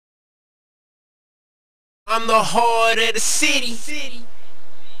I'm the heart of the city. Say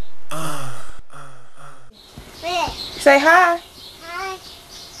hi. Hi.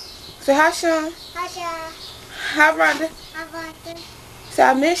 Say hi, Sean. Hi, Sean. Hi, Rhonda. Hi, Rhonda. Say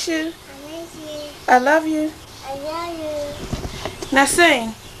I miss you. I miss you. I love you. I love you. Now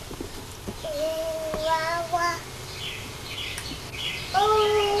sing. Ooh, wah, wah.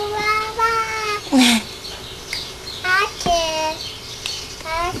 Ooh, wah, wah. I care. I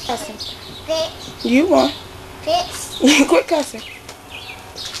Cussing. Bitch. You won. Bitch. Quit cussing.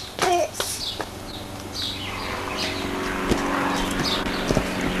 Bitch.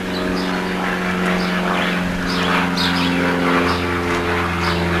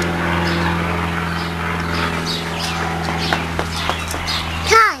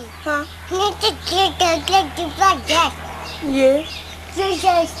 Huh? Need to get the blood gas. Yeah.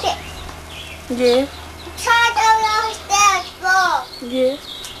 Yeah. Try to stairs floor. Yeah.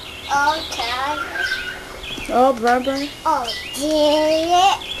 Okay. Oh, brother. Oh,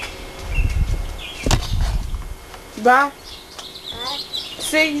 dear. Bye. Hi.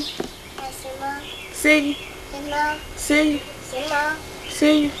 See you. Hi, Simon. See you. Simon. See you. Simon.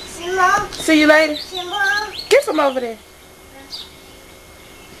 See you. Simon. See you later. Simon. Get from over there.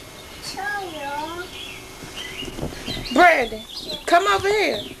 Child. Brandon, come over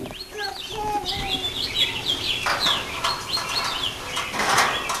here.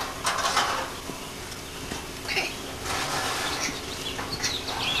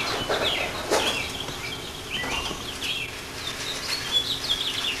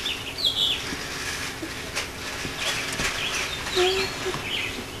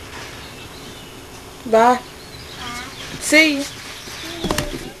 Bye. See you.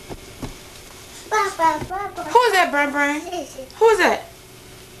 Who is that, Bran? Who is that?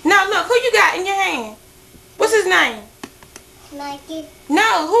 Now look, who you got in your hand? What's his name? Nike.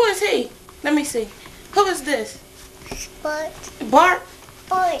 No, who is he? Let me see. Who is this? Bart. Bart?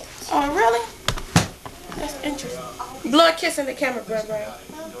 Bart. Oh, really? That's interesting. Blow a kiss in the camera, Bran.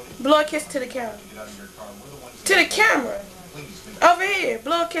 Blow a kiss to the camera. To the camera. Over here.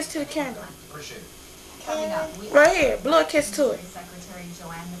 Blow a kiss to the camera. Right here. Blow a kiss to it.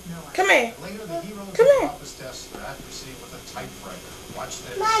 Come here. Come here.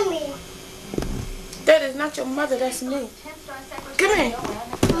 Mommy. That is not your mother, that's me. Come here.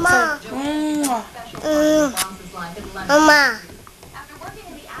 Ma. Mama.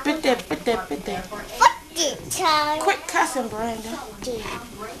 Put that. What the child? Quit cussing, Brandon.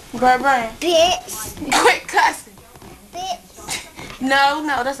 Brian. Bitch. Quit cussing. Bitch. No,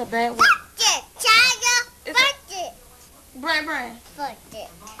 that's a bad word. Fuck it, child. Fuck it. Brian. Fuck it.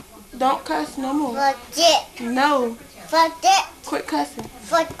 Don't cuss no more. Fuck it. No. Fuck it. Quit cussing.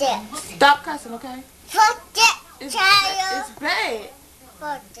 Fuck it. Stop cussing, okay? Fuck it, It's child. bad.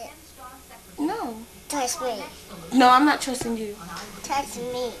 Fuck it. No. Touch me. No, I'm not trusting you. Touch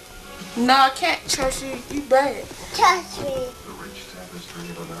me. No, I can't trust you. You bad. Touch me.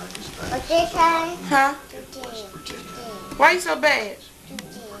 Okay, child? Huh? Why you so bad?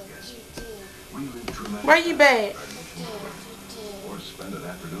 Why you bad?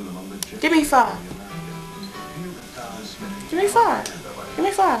 Give me 5. Give me 5. Give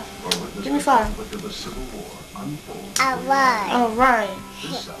me 5. Give me 5. Alright. Alright.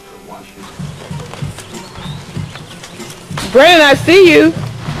 Brandon, I see you.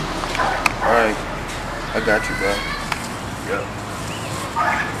 Alright. I got you, bro. Yep.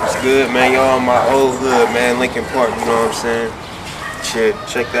 It's good, man. Y'all in my old hood, man. Lincoln Park, you know what I'm saying? Shit,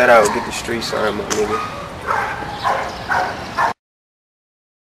 check that out. Get the street sign, my nigga.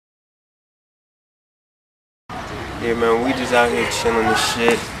 Yeah, man, we just out here chilling and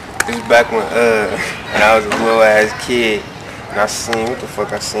shit. This is back when I was a little ass kid, and I seen, what the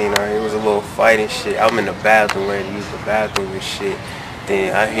fuck I seen out here? It was a little fight and shit. I'm in the bathroom, ready to use the bathroom and shit.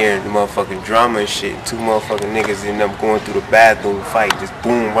 Then I hear the motherfucking drama and shit. 2 motherfucking niggas end up going through the bathroom fight, just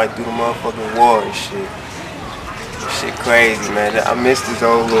boom, right through the motherfucking wall and shit. Shit crazy, man. I missed this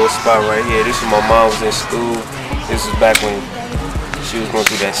old little spot right here. This was my mom was in school. This was back when she was going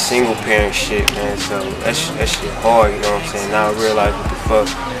through that single parent shit, man. So that shit hard, you know what I'm saying? Now I realize what the fuck,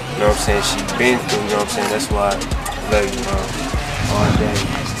 you know what I'm saying, she been through, you know what I'm saying? That's why I love you, all day.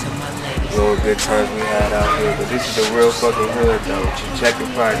 Little good times we had out here. But this is the real fucking hood, though. Check the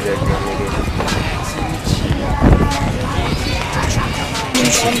project, my nigga.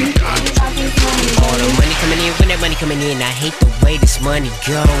 All the money coming in, when that money coming in, I hate the way this money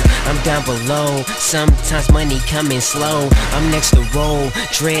go. I'm down below, sometimes money coming slow. I'm next to roll,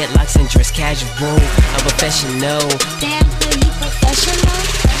 dreadlocks and dress casual. I'm professional. Damn, you professional?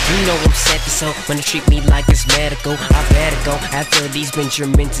 You know I'm set to so when they treat me like it's medical, I better go. After these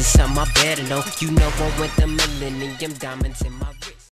Benjamins is something I better know. You know I want the millennium diamonds in my